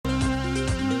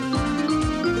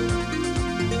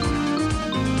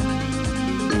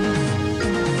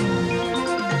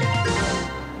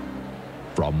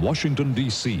Washington,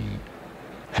 D.C.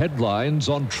 Headlines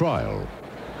on trial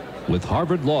with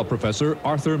Harvard Law professor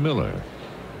Arthur Miller.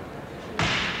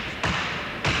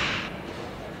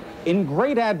 In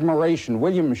great admiration,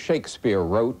 William Shakespeare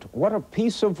wrote, "What a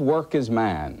piece of work is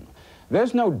man."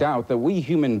 There's no doubt that we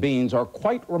human beings are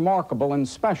quite remarkable and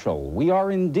special. We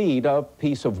are indeed a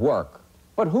piece of work.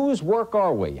 But whose work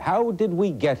are we? How did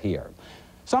we get here?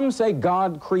 Some say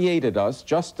God created us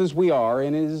just as we are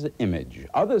in His image.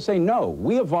 Others say no,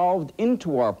 we evolved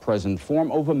into our present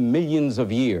form over millions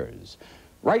of years.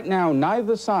 Right now,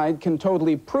 neither side can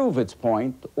totally prove its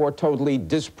point or totally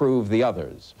disprove the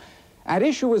others. At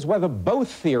issue is whether both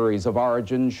theories of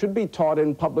origin should be taught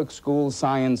in public school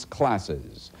science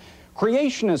classes.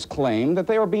 Creationists claim that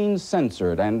they are being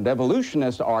censored, and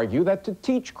evolutionists argue that to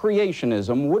teach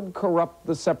creationism would corrupt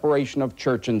the separation of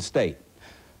church and state.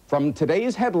 From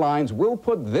today's headlines, we'll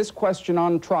put this question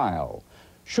on trial.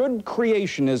 Should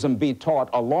creationism be taught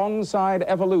alongside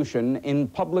evolution in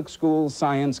public school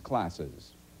science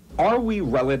classes? Are we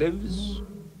relatives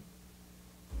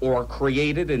or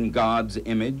created in God's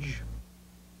image?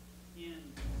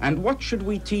 And what should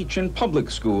we teach in public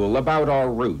school about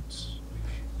our roots?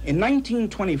 In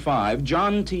 1925,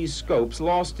 John T. Scopes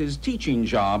lost his teaching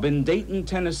job in Dayton,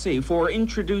 Tennessee for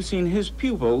introducing his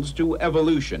pupils to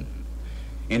evolution.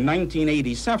 In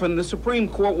 1987, the Supreme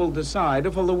Court will decide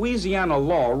if a Louisiana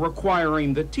law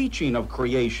requiring the teaching of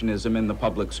creationism in the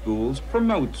public schools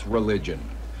promotes religion.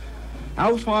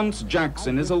 Alphonse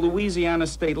Jackson is a Louisiana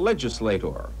state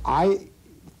legislator. I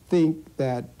think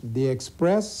that the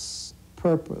express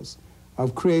purpose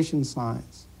of creation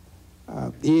science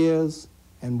is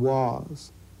and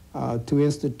was to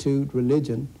institute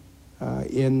religion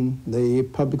in the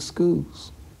public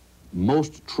schools.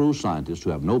 Most true scientists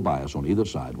who have no bias on either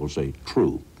side will say,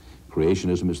 true,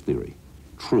 creationism is theory.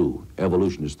 True,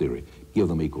 evolution is theory. Give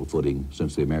them equal footing,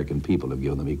 since the American people have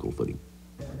given them equal footing.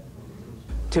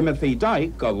 Timothy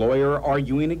Dyke, a lawyer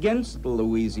arguing against the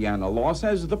Louisiana law,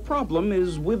 says the problem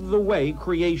is with the way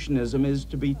creationism is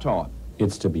to be taught.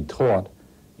 It's to be taught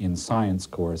in science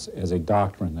course as a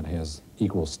doctrine that has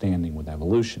equal standing with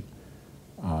evolution.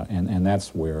 And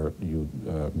that's where you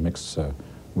mix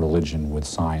religion with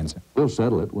science. We'll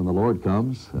settle it when the Lord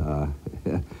comes.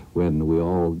 When we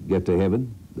all get to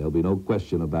heaven, there'll be no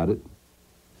question about it.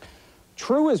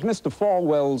 True as Mr.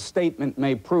 Falwell's statement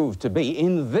may prove to be,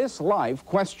 in this life,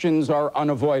 questions are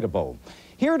unavoidable.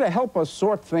 Here to help us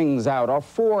sort things out are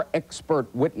four expert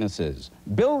witnesses.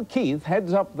 Bill Keith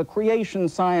heads up the Creation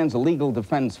Science Legal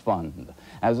Defense Fund.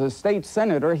 As a state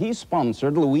senator, he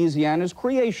sponsored Louisiana's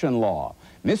creation law.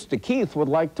 Mr. Keith would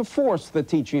like to force the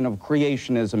teaching of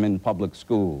creationism in public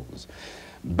schools.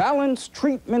 Balanced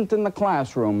treatment in the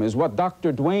classroom is what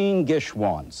Dr. Dwayne Gish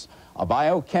wants. A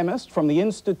biochemist from the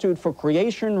Institute for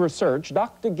Creation Research,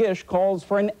 Dr. Gish calls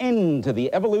for an end to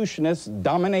the evolutionist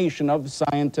domination of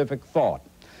scientific thought.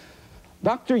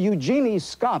 Dr. Eugenie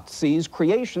Scott sees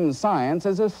creation science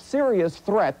as a serious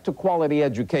threat to quality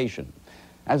education.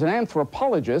 As an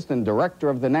anthropologist and director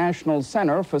of the National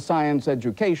Center for Science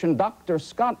Education, Dr.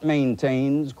 Scott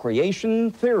maintains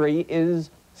creation theory is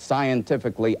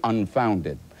scientifically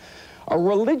unfounded. A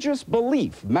religious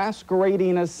belief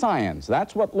masquerading as science.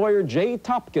 That's what lawyer Jay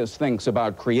Topkis thinks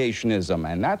about creationism,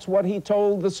 and that's what he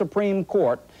told the Supreme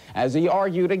Court as he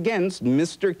argued against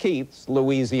Mr. Keith's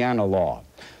Louisiana law.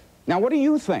 Now, what do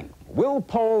you think? We'll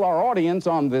poll our audience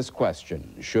on this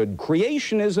question. Should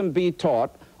creationism be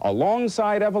taught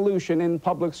alongside evolution in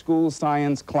public school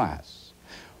science class?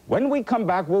 When we come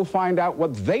back, we'll find out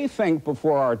what they think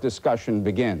before our discussion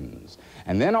begins.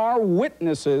 And then our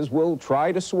witnesses will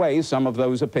try to sway some of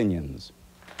those opinions.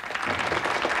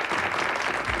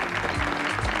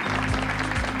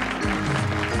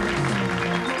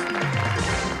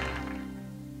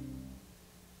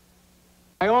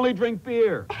 I only drink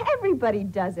beer. Everybody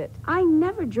does it. I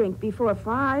never drink before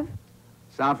 5.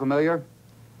 Sound familiar?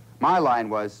 My line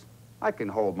was, I can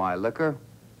hold my liquor.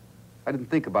 I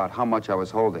didn't think about how much I was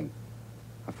holding.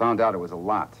 I found out it was a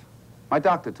lot. My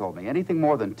doctor told me anything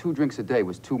more than 2 drinks a day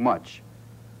was too much.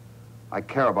 I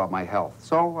care about my health,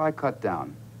 so I cut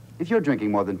down. If you're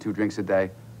drinking more than 2 drinks a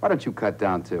day, why don't you cut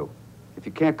down too? If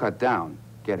you can't cut down,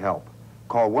 get help.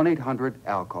 Call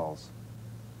 1-800-ALCOHOLS.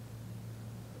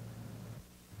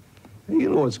 You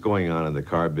know what's going on in the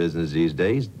car business these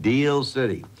days? Deal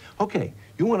City. Okay,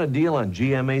 you want a deal on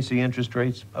GMAC interest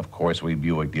rates? Of course, we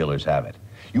Buick dealers have it.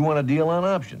 You want a deal on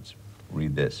options?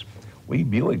 Read this. We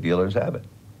Buick dealers have it.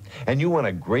 And you want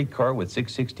a great car with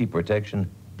 660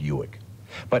 protection? Buick.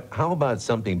 But how about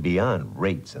something beyond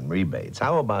rates and rebates?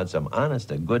 How about some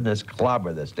honest-to-goodness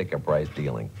clobber the sticker price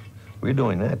dealing? We're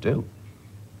doing that, too.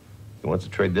 He wants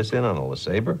to trade this in on a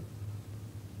LeSabre?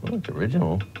 Well, it's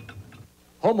original.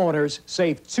 Homeowners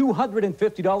save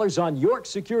 $250 on York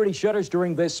security shutters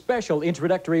during this special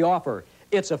introductory offer.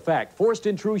 It's a fact. Forced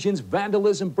intrusions,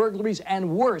 vandalism, burglaries, and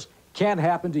worse can't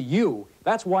happen to you.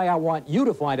 That's why I want you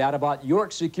to find out about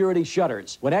York security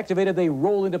shutters. When activated, they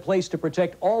roll into place to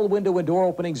protect all window and door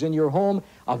openings in your home.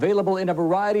 Available in a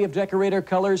variety of decorator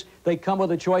colors, they come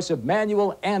with a choice of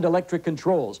manual and electric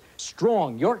controls.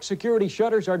 Strong York security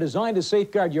shutters are designed to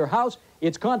safeguard your house,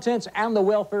 its contents, and the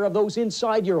welfare of those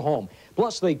inside your home.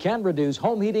 Plus, they can reduce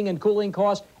home heating and cooling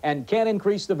costs and can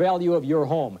increase the value of your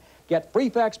home. Get free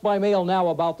fax by mail now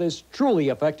about this truly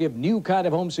effective new kind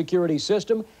of home security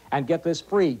system, and get this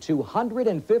free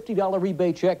 $250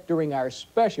 rebate check during our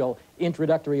special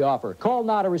introductory offer. Call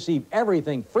now to receive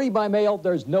everything free by mail.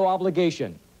 There's no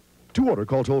obligation. To order,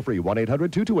 call toll-free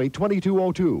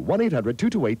 1-800-228-2202,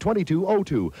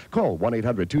 1-800-228-2202. Call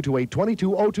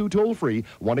 1-800-228-2202 toll-free,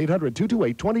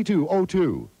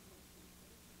 1-800-228-2202.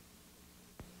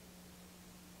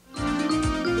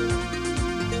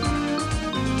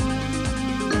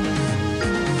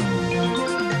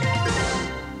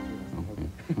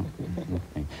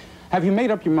 Have you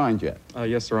made up your mind yet?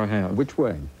 Yes, sir, I have. Which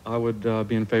way? I would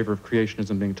be in favor of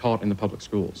creationism being taught in the public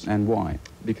schools. And why?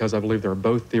 Because I believe there are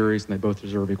both theories and they both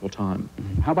deserve equal time.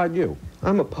 How about you?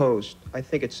 I'm opposed. I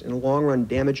think it's, in the long run,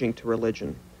 damaging to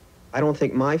religion. I don't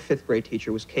think my fifth grade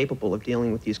teacher was capable of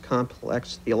dealing with these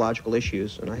complex theological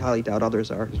issues, and I highly doubt others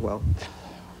are as well.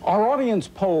 Our audience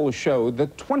poll showed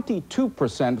that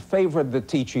 22% favored the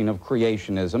teaching of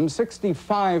creationism,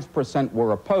 65%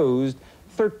 were opposed,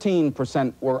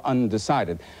 13% were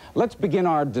undecided. Let's begin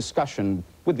our discussion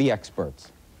with the experts.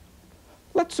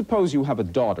 Let's suppose you have a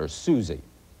daughter, Susie.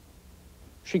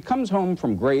 She comes home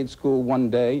from grade school one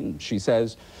day and she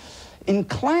says, "In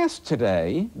class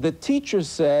today, the teacher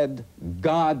said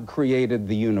God created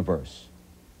the universe.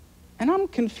 And I'm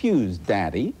confused,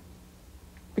 Daddy,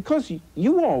 because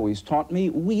you always taught me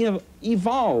we have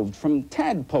evolved from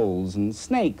tadpoles and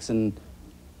snakes and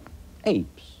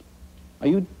apes." Are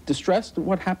you distressed at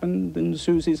what happened in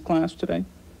Susie's class today?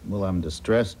 Well, I'm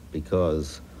distressed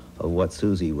because of what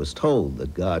Susie was told,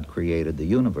 that God created the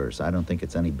universe. I don't think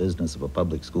it's any business of a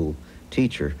public school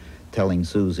teacher telling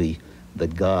Susie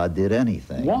that God did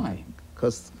anything. Why?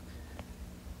 Because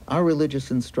our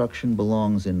religious instruction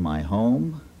belongs in my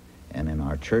home and in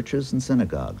our churches and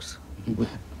synagogues.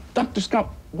 Dr.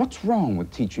 Scott, what's wrong with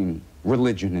teaching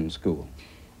religion in school?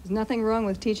 There's nothing wrong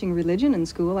with teaching religion in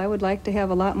school. I would like to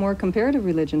have a lot more comparative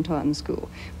religion taught in school.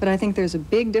 But I think there's a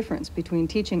big difference between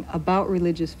teaching about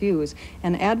religious views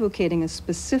and advocating a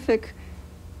specific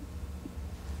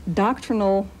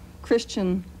doctrinal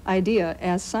Christian idea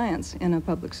as science in a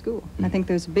public school. I think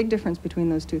there's a big difference between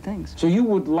those two things. So you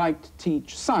would like to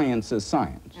teach science as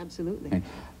science? Absolutely. Okay.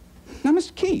 Now,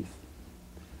 Mr. Keith,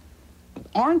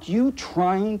 aren't you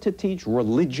trying to teach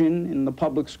religion in the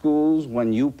public schools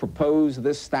when you propose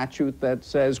this statute that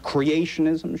says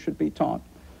creationism should be taught?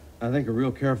 I think a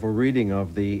real careful reading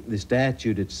of the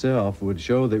statute itself would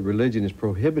show that religion is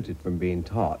prohibited from being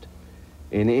taught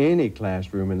in any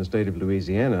classroom in the state of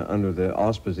Louisiana under the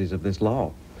auspices of this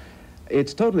law.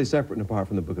 It's totally separate and apart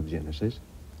from the book of Genesis,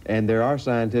 and there are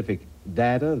scientific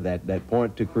data that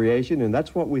point to creation, and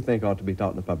that's what we think ought to be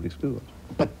taught in the public schools.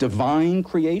 But divine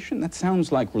creation? That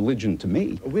sounds like religion to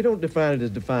me. We don't define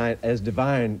it as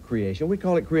divine creation. We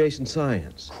call it creation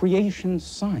science. Creation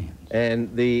science.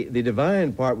 And the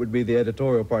divine part would be the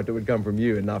editorial part that would come from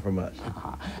you and not from us.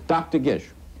 Dr. Gish,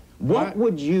 what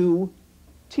would you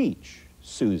teach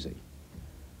Susie?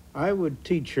 I would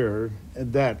teach her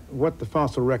that what the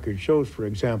fossil record shows, for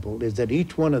example, is that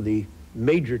each one of the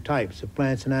major types of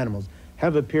plants and animals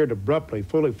have appeared abruptly,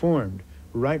 fully formed,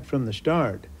 right from the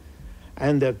start.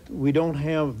 And that we don't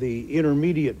have the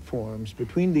intermediate forms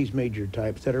between these major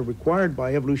types that are required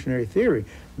by evolutionary theory.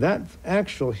 That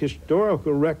actual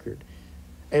historical record,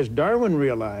 as Darwin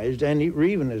realized, and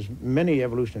even as many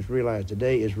evolutionists realize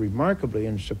today, is remarkably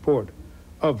in support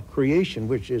of creation,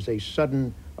 which is a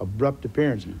sudden, abrupt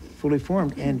appearance, fully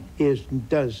formed, and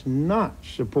does not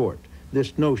support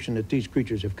this notion that these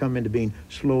creatures have come into being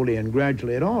slowly and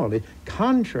gradually at all. It's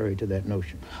contrary to that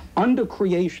notion. Under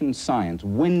creation science,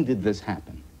 when did this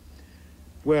happen?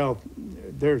 Well,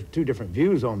 there's two different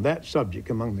views on that subject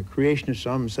among the creationists.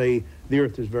 Some say the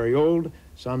earth is very old,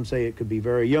 some say it could be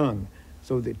very young.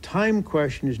 So the time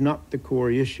question is not the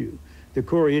core issue. The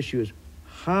core issue is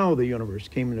how the universe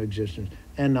came into existence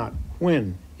and not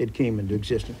when it came into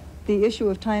existence. the issue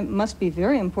of time must be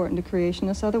very important to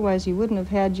creationists, otherwise you wouldn't have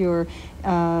had your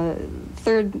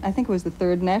third, I think it was the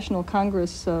third National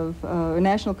Congress of, or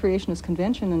National Creationist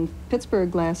Convention in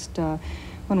Pittsburgh last,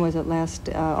 when was it, last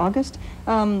August?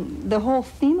 The whole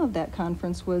theme of that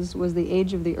conference was the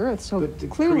age of the earth, so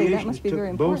clearly that must be very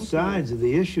important. Both sides of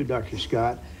the issue, Dr.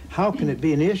 Scott. How can it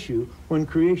be an issue when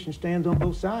creation stands on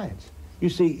both sides? You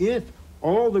see, if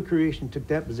all the creation took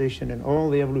that position and all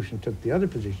the evolution took the other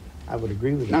position, I would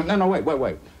agree with that. No,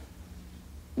 wait.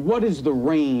 What is the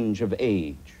range of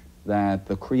age that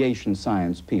the creation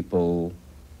science people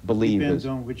believe Depends is?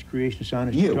 on which creation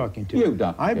scientist you're talking to. You,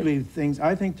 Dr. I believe things,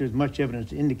 I think there's much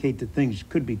evidence to indicate that things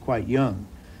could be quite young.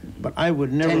 But I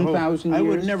would never 10,000 years, I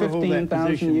would never hold that 15,000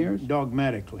 position years?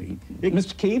 dogmatically.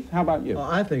 Mr. Keith, how about you? Well,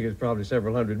 I think it's probably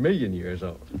several hundred million years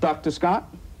old. Dr.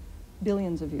 Scott?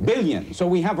 Billions of years. Billions. So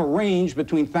we have a range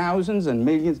between thousands and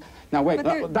millions. Now wait,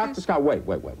 Dr. Scott, wait.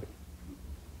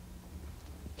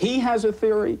 He has a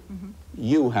theory,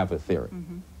 you have a theory.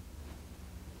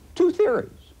 Two theories.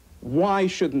 Why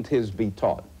shouldn't his be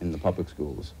taught in the public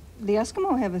schools? The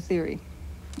Eskimo have a theory.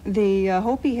 The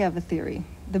Hopi have a theory.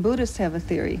 The Buddhists have a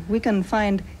theory. We can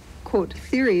find, quote,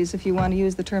 theories, if you want to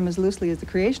use the term as loosely as the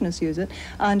creationists use it,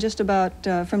 on just about,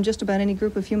 from just about any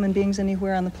group of human beings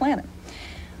anywhere on the planet.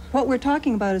 What we're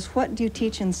talking about is what do you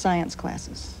teach in science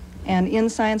classes? And in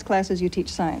science classes, you teach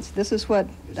science. This is what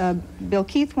Bill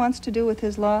Keith wants to do with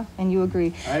his law, and you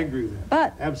agree. I agree with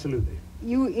that. But absolutely.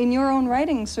 You, in your own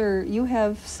writing, sir, you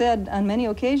have said on many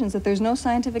occasions that there's no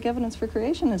scientific evidence for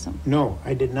creationism. No,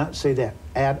 I did not say that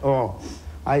at all.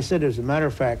 I said, as a matter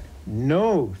of fact,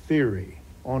 no theory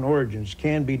on origins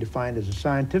can be defined as a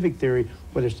scientific theory,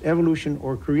 whether it's evolution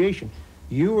or creation.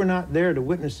 You were not there to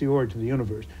witness the origin of the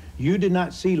universe. You did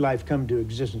not see life come to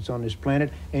existence on this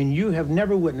planet, and you have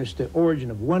never witnessed the origin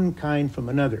of one kind from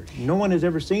another. No one has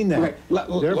ever seen that.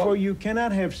 Therefore, you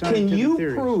cannot have scientific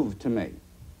theories.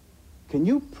 Can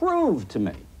you prove to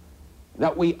me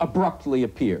that we abruptly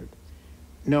appeared?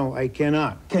 No, I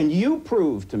cannot. Can you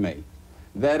prove to me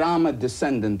that I'm a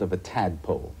descendant of a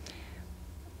tadpole?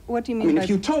 What do you mean? I mean, if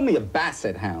you told me a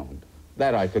basset hound,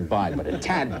 that I could buy, but a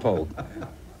tadpole,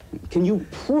 can you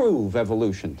prove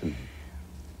evolution to me?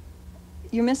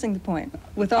 You're missing the point,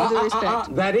 with all due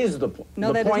respect. That is the point.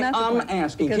 No, that is not the point. I'm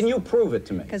asking, can you prove it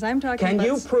to me? Because I'm talking about... Can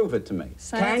you prove it to me?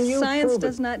 Science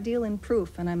does not deal in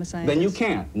proof, and I'm a scientist. Then you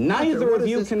can't. Neither of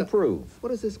you can prove. What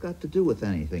has this got to do with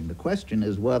anything? The question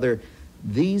is whether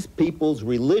these people's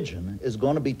religion is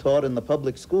going to be taught in the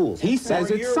public schools. He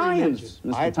says it's science,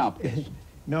 Mr. Tompkins.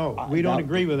 No, we don't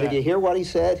agree with that. Did you hear what he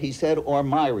said? He said, or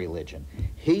my religion.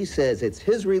 He says it's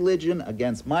his religion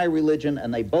against my religion,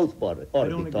 and they both ought to be taught. I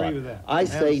don't agree with that. I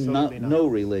say no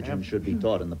religion should be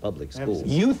taught in the public schools.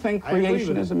 You think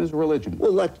creationism is religion?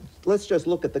 Well, let's just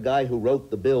look at the guy who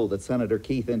wrote the bill that Senator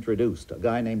Keith introduced, a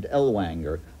guy named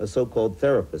Ellwanger, a so-called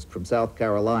therapist from South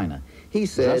Carolina. He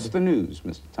said... Just the news,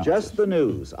 Mr. Thompson. Just the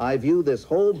news. I view this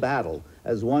whole battle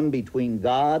as one between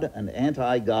God and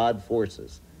anti-God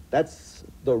forces. That's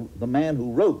the man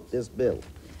who wrote this bill.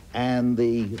 And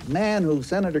the man who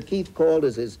Senator Keith called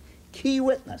as his key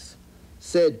witness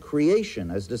said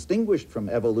creation, as distinguished from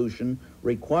evolution,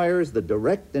 requires the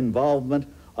direct involvement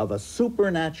of a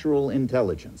supernatural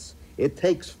intelligence. It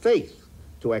takes faith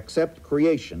to accept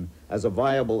creation as a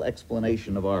viable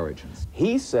explanation of origins.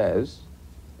 He says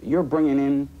you're bringing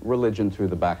in religion through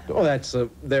the back door. Oh, that's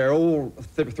their old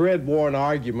thread-worn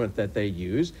argument that they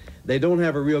use. They don't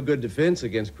have a real good defense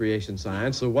against creation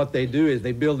science, so what they do is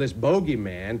they build this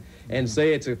bogeyman and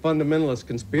say it's a fundamentalist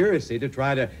conspiracy to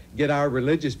try to get our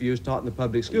religious views taught in the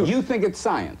public schools. You think it's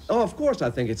science? Oh, of course I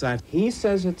think it's science. He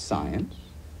says it's science.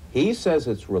 He says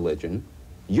it's religion.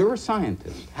 You're a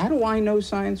scientist. How do I know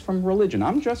science from religion?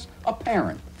 I'm just a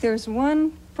parent. There's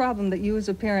one problem that you as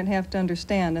a parent have to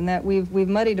understand, and that we've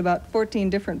muddied about 14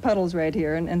 different puddles right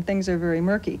here, and things are very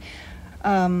murky.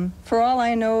 For all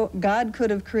I know, God could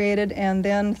have created and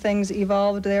then things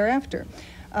evolved thereafter.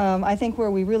 I think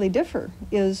where we really differ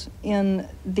is in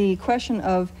the question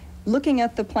of looking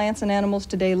at the plants and animals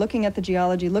today, looking at the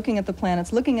geology, looking at the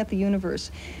planets, looking at the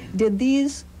universe. Did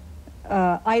these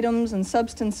items and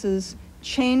substances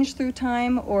change through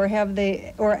time, or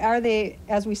are they,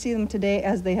 as we see them today,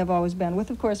 as they have always been,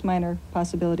 with, of course, minor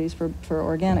possibilities for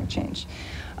organic change?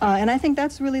 And I think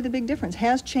that's really the big difference.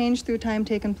 Has change through time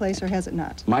taken place, or has it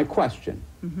not? My question,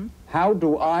 how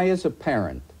do I, as a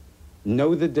parent,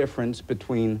 know the difference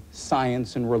between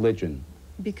science and religion?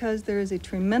 Because there is a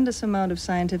tremendous amount of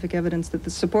scientific evidence that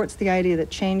supports the idea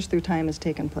that change through time has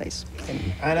taken place.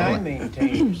 And I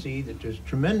maintain, you see, that there's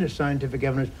tremendous scientific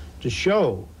evidence to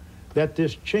show that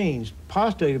this change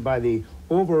postulated by the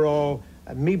overall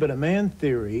me-but-a-man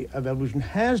theory of evolution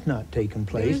has not taken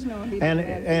place.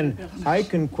 And I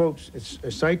can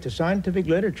cite the scientific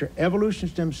literature.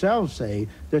 Evolutionists themselves say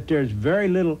that there's very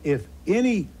little, if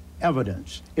any,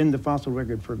 evidence in the fossil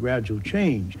record for gradual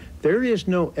change. There is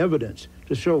no evidence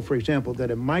to show, for example,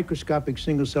 that a microscopic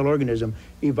single-cell organism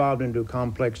evolved into a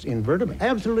complex invertebrate.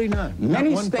 Absolutely none.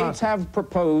 Many states have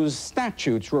proposed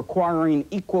statutes requiring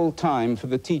equal time for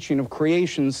the teaching of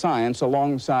creation science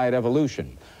alongside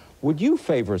evolution. Would you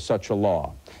favor such a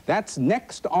law? That's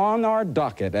next on our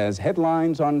docket as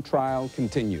Headlines on Trial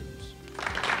continues.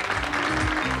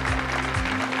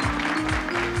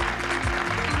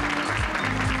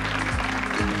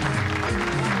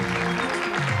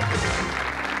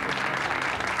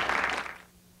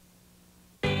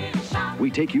 We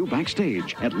take you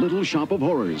backstage at Little Shop of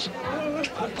Horrors.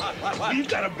 We've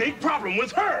got a big problem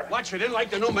with her. What, she didn't like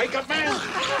the new makeup man?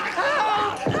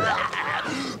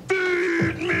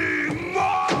 Feed me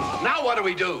more! Now what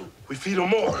do? We feed her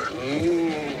more.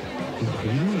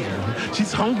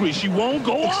 She's hungry. She won't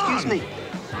go on. Excuse me.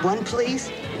 One,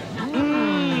 please?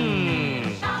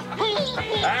 Good.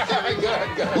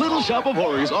 Little Shop of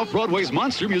Horrors, off-Broadway's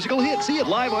monster musical hit. See it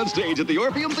live on stage at the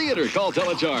Orpheum Theater. Call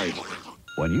Telecharge.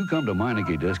 When you come to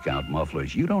Meineke Discount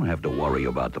Mufflers, you don't have to worry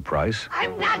about the price.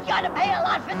 I'm not gonna pay a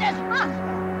lot for this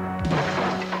muffler.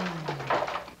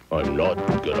 I'm not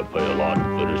gonna pay a lot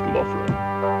for this muffler.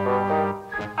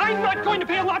 I'm not going to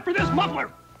pay a lot for this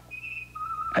muffler.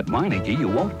 At Meineke, you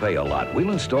won't pay a lot.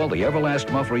 We'll install the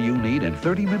Everlast muffler you need in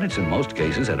 30 minutes in most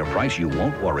cases at a price you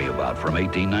won't worry about, from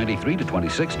 $18.93 to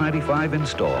 $26.95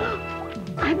 install.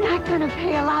 I'm not gonna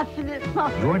pay a lot for this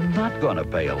muffler. You're not gonna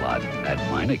pay a lot at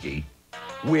Meineke.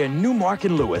 We're Newmark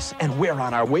and Lewis, and we're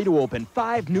on our way to open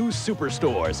 5 new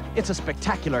superstores. It's a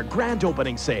spectacular grand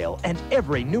opening sale, and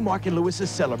every Newmark and Lewis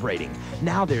is celebrating.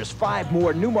 Now there's 5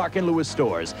 more Newmark and Lewis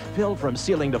stores, filled from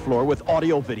ceiling to floor with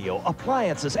audio, video,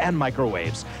 appliances, and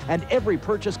microwaves. And every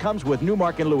purchase comes with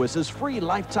Newmark and Lewis's free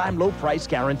lifetime low price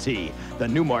guarantee. The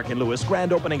Newmark and Lewis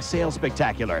grand opening sale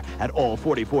spectacular at all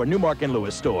 44 Newmark and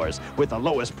Lewis stores, with the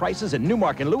lowest prices in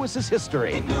Newmark and Lewis's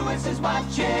history. Lewis is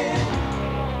watching.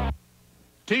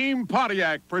 Team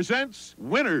Pontiac presents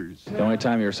Winners. The only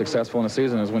time you're successful in a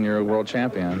season is when you're a world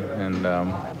champion, and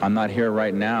I'm not here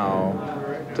right now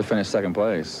to finish second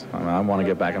place. I want to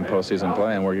get back in postseason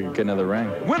play, and we're getting to the ring.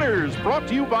 Winners brought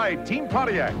to you by Team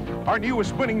Pontiac, our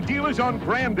newest winning dealers on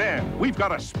Grand Am. We've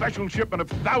got a special shipment of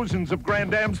thousands of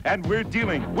Grand Ams, and we're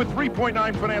dealing with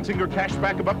 3.9 financing or cash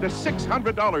back of up to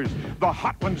 $600. The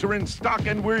hot ones are in stock,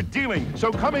 and we're dealing. So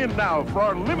come in now for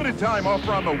our limited time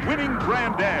offer on the winning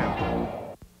Grand Am.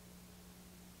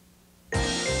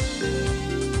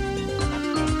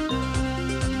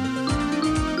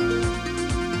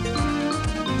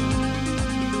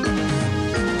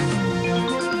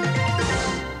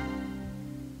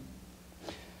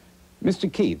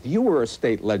 Mr. Keith, you were a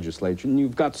state legislator and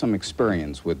you've got some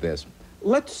experience with this.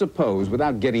 Let's suppose,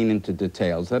 without getting into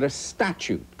details, that a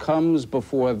statute comes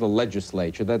before the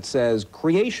legislature that says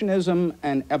creationism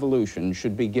and evolution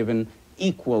should be given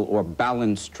equal or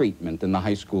balanced treatment in the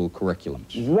high school curriculum.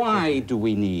 Why do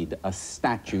we need a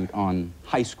statute on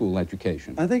high school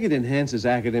education? I think it enhances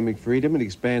academic freedom. It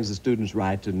expands the student's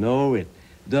right to know. It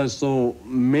does so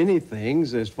many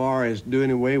things as far as doing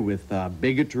away with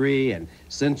bigotry and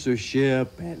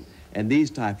censorship and these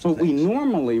types of things. But we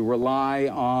normally rely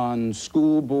on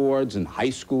school boards and high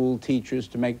school teachers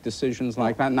to make decisions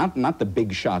like that, not the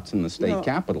big shots in the state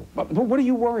capitol. But what are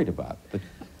you worried about?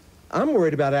 I'm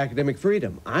worried about academic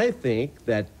freedom. I think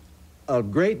that a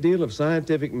great deal of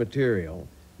scientific material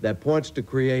that points to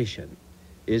creation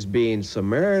is being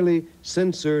summarily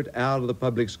censored out of the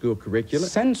public school curricula.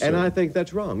 Censored? And I think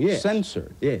that's wrong, yes.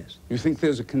 Censored? Yes. You think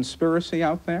there's a conspiracy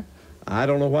out there? I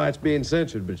don't know why it's being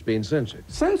censored, but it's being censored.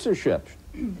 Censorship?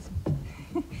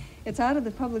 It's out of the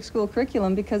public school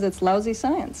curriculum because it's lousy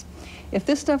science. If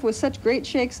this stuff was such great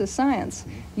shakes as science,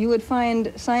 you would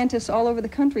find scientists all over the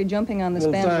country jumping on this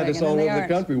bandwagon. Scientists all over the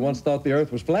country once thought the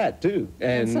Earth was flat, too.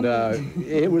 And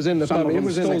it was in the public, it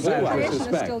was in the class, I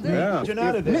suspect. Yeah.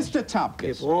 Mr.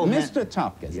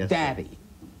 Topkins, yes, Daddy,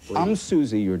 please. I'm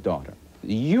Susie, your daughter.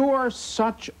 You're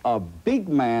such a big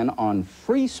man on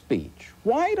free speech.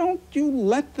 Why don't you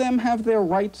let them have their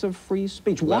rights of free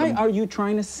speech? Why are you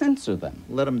trying to censor them?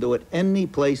 Let them do it any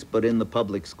place but in the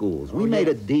public schools. We made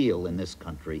a deal in this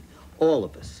country, all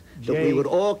of us, that we would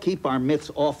all keep our mitts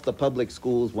off the public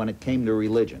schools when it came to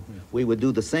religion. We would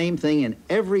do the same thing in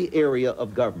every area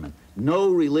of government. No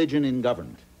religion in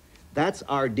government. That's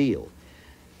our deal.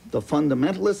 The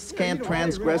fundamentalists can't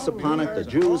transgress upon it, the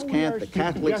Jews can't, the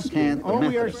Catholics can't, the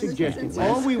Methodists can't.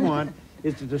 All we want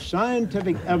is that the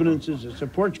scientific evidences that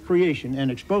supports creation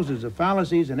and exposes the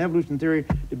fallacies and evolution theory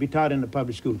to be taught in the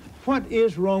public school. What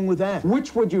is wrong with that?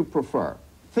 Which would you prefer?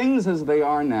 Things as they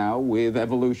are now, with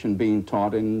evolution being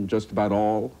taught in just about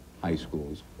all high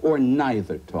schools, or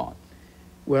neither taught?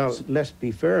 Well, let's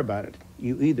be fair about it.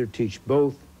 You either teach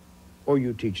both or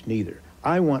you teach neither.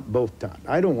 I want both taught.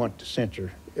 I don't want to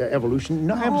censor evolution.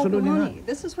 No, absolutely not.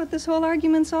 This is what this whole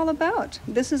argument's all about.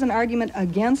 This is an argument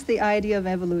against the idea of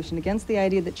evolution, against the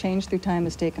idea that change through time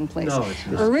has taken place. No, it's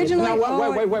not. Originally,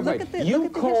 now, wait. You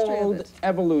called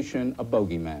evolution a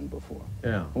bogeyman before.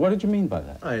 Yeah. What did you mean by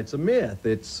that? It's a myth.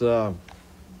 It's a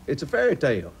fairy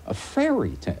tale. A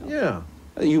fairy tale? Yeah.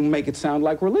 You make it sound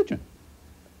like religion.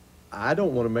 I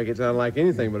don't want to make it sound like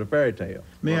anything but a fairy tale.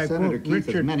 Senator Keith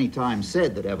has many times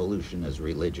said that evolution is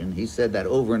religion. He said that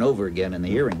over and over again in the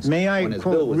hearings. May I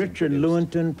quote Richard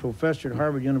Lewontin, professor at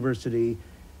Harvard University,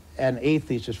 an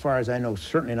atheist as far as I know,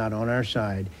 certainly not on our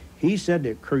side. He said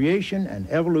that creation and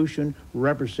evolution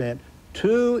represent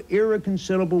two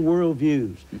irreconcilable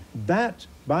worldviews. That's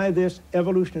by this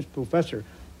evolutionist professor,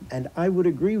 and I would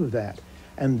agree with that.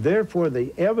 And therefore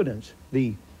the evidence,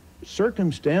 the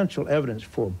circumstantial evidence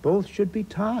for both should be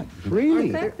taught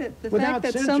freely, the without fact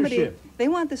that censorship. they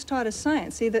want this taught as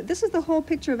science. See, that this is the whole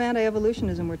picture of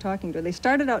anti-evolutionism we're talking to. They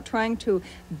started out trying to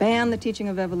ban the teaching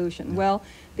of evolution. Well,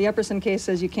 the Epperson case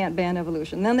says you can't ban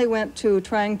evolution. Then they went to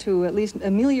trying to at least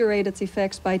ameliorate its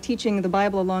effects by teaching the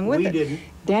Bible along with it. Didn't.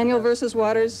 Daniel versus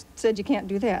Waters said you can't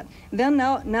do that. Then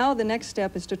now the next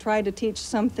step is to try to teach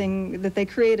something that they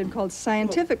created called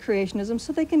scientific creationism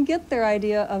so they can get their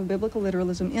idea of biblical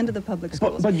literalism into the public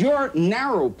schools. But your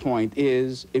narrow point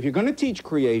is, if you're going to teach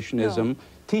creationism,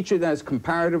 teach it as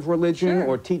comparative religion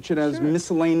or teach it as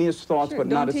miscellaneous thoughts, but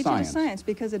not as science. Don't teach it as science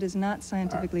because it is not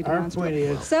scientifically demonstrable. Our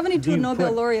point is, 72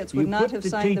 Nobel laureates would not have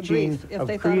signed the brief if they thought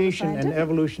it was creation and scientific.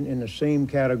 evolution in the same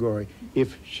category.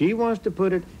 If she wants to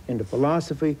put it into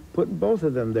philosophy, put both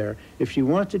of them there. If she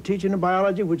wants to teach in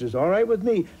biology, which is all right with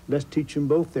me, let's teach them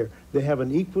both there. They have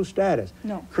an equal status.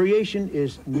 No. Creation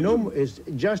is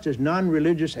just as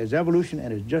non-religious as evolution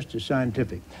and is just as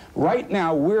scientific. Right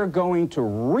now, we're going to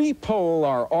re-poll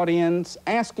our audience,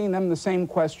 asking them the same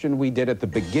question we did at the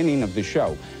beginning of the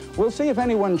show. We'll see if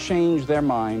anyone changed their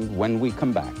mind when we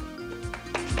come back.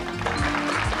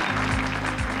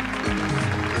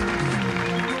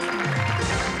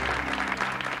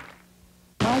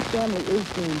 My family is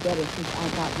doing better since I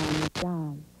got my new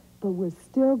job, but we're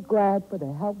still glad for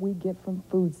the help we get from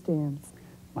food stamps.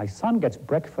 My son gets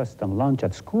breakfast and lunch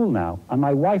at school now, and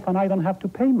my wife and I don't have to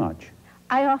pay much.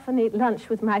 I often eat lunch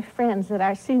with my friends at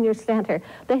our senior center.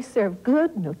 They serve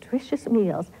good, nutritious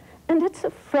meals, and it's a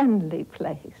friendly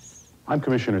place. I'm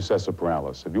Commissioner Cesar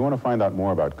Perales. If you want to find out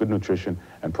more about good nutrition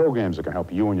and programs that can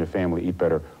help you and your family eat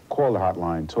better, call the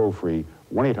hotline toll-free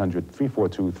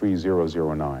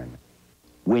 1-800-342-3009.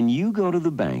 When you go to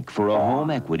the bank for a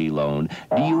home equity loan,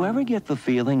 do you ever get the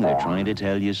feeling they're trying to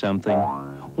tell you something?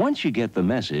 Once you get the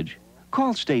message,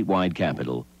 call Statewide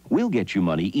Capital. We'll get you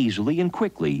money easily and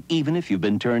quickly, even if you've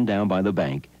been turned down by the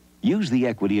bank. Use the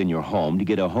equity in your home to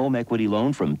get a home equity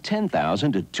loan from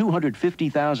 $10,000 to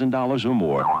 $250,000 or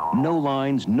more. No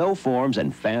lines, no forms,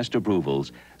 and fast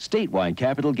approvals. Statewide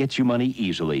Capital gets you money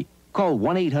easily. Call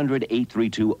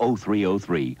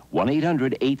 1-800-832-0303.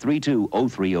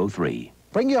 1-800-832-0303.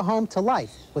 Bring your home to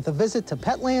life with a visit to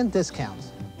Petland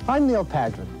Discounts. I'm Neil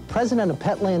Padron, president of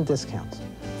Petland Discounts.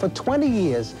 For 20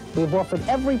 years, we've offered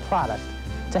every product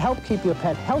to help keep your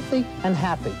pet healthy and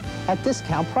happy at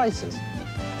discount prices.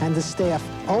 And the staff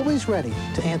always ready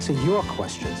to answer your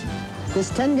questions. This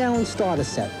 10-gallon starter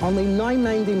set, only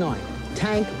 $9.99.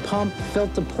 Tank, pump,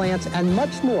 filter plants, and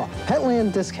much more.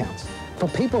 Petland Discounts for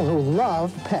people who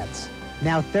love pets.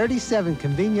 Now 37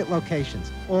 convenient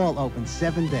locations, all open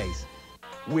 7 days.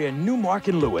 We're Newmark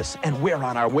and Lewis, and we're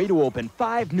on our way to open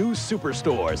 5 new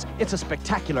superstores. It's a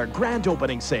spectacular grand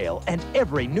opening sale, and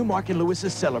every Newmark and Lewis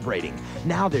is celebrating.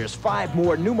 Now there's 5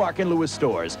 more Newmark and Lewis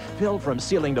stores, filled from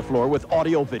ceiling to floor with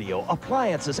audio, video,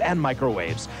 appliances, and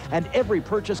microwaves. And every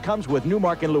purchase comes with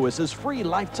Newmark and Lewis's free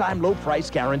lifetime low price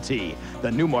guarantee.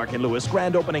 The Newmark and Lewis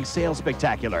grand opening sale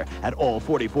spectacular at all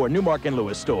 44 Newmark and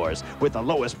Lewis stores, with the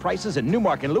lowest prices in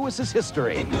Newmark and Lewis's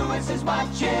history. Lewis is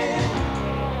watching.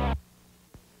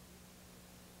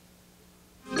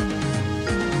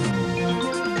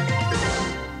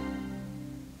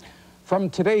 From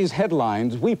today's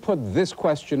headlines, we put this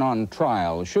question on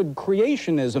trial. Should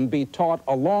creationism be taught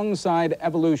alongside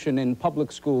evolution in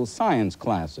public school science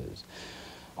classes?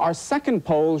 Our second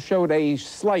poll showed a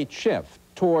slight shift.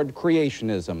 toward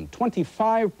creationism.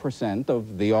 25%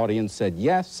 of the audience said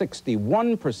yes,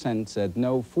 61% said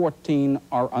no, 14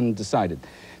 are undecided.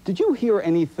 Did you hear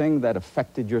anything that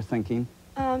affected your thinking?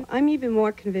 I'm even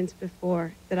more convinced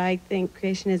before that I think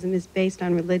creationism is based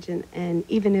on religion, and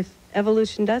even if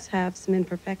evolution does have some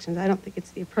imperfections, I don't think it's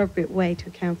the appropriate way to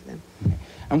account for them.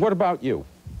 And what about you?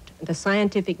 The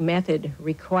scientific method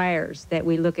requires that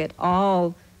we look at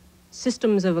all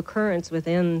systems of occurrence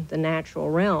within the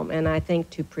natural realm, and I think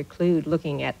to preclude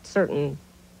looking at certain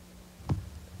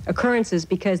occurrences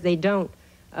because they don't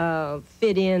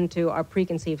fit into our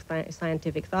preconceived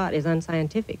scientific thought is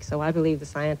unscientific. So I believe the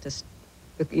scientists,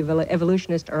 the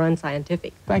evolutionists, are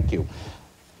unscientific. Thank you.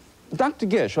 Dr.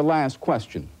 Gish, a last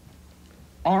question.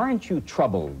 Aren't you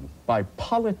troubled by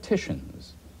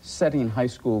politicians setting high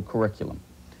school curriculum?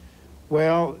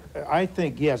 Well, I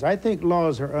think, yes, I think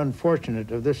laws are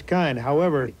unfortunate of this kind.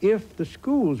 However, if the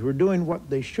schools were doing what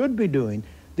they should be doing,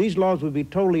 these laws would be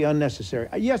totally unnecessary.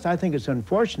 Yes, I think it's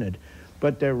unfortunate,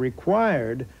 but they're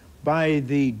required by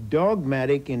the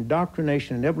dogmatic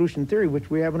indoctrination and evolution theory which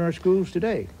we have in our schools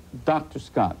today. Dr.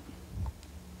 Scott,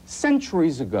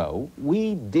 centuries ago,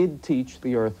 we did teach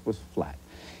the Earth was flat.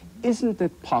 Isn't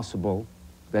it possible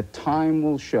that time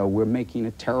will show we're making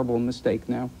a terrible mistake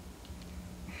now?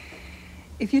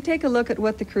 If you take a look at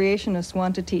what the creationists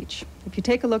want to teach, if you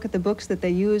take a look at the books that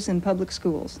they use in public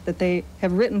schools, that they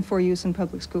have written for use in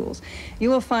public schools,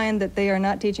 you will find that they are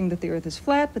not teaching that the Earth is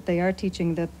flat, but they are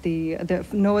teaching that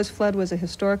that Noah's flood was a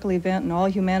historical event and all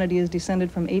humanity is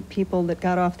descended from 8 people that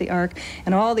got off the ark,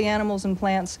 and all the animals and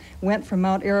plants went from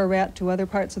Mount Ararat to other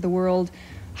parts of the world.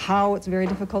 How, it's very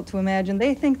difficult to imagine.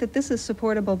 They think that this is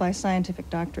supportable by scientific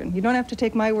doctrine. You don't have to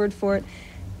take my word for it.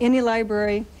 Any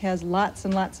library has lots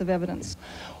and lots of evidence.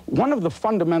 One of the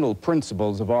fundamental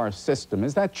principles of our system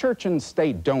is that church and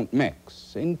state don't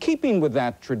mix. In keeping with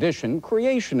that tradition,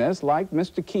 creationists like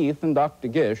Mr. Keith and Dr.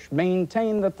 Gish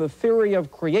maintain that the theory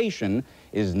of creation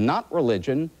is not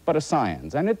religion, but a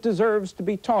science, and it deserves to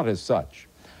be taught as such.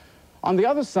 On the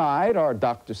other side are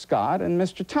Dr. Scott and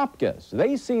Mr. Topkis.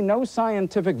 They see no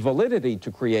scientific validity to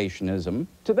creationism.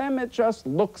 To them, it just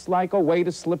looks like a way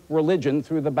to slip religion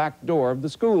through the back door of the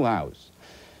schoolhouse.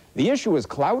 The issue is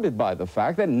clouded by the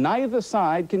fact that neither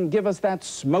side can give us that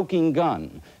smoking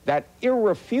gun, that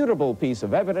irrefutable piece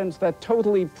of evidence that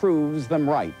totally proves them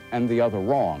right and the other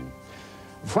wrong.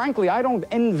 Frankly, I don't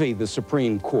envy the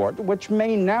Supreme Court, which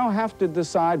may now have to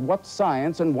decide what's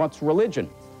science and what's religion.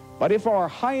 But if our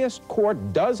highest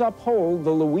court does uphold the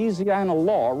Louisiana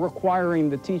law requiring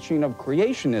the teaching of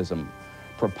creationism,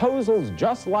 proposals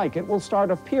just like it will start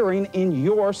appearing in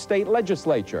your state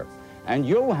legislature, and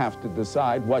you'll have to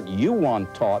decide what you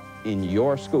want taught in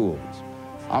your schools.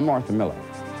 I'm Arthur Miller.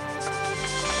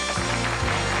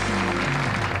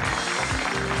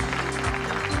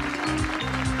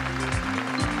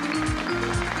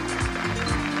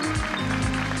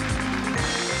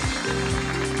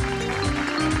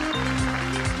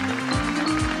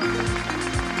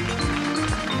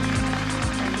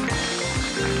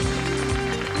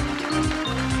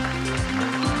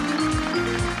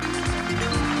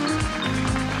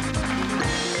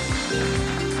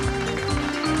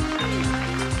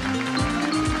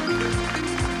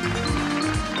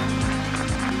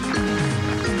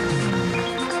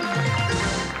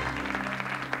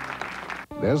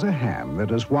 There's a ham that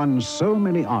has won so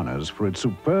many honors for its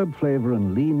superb flavor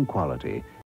and lean quality.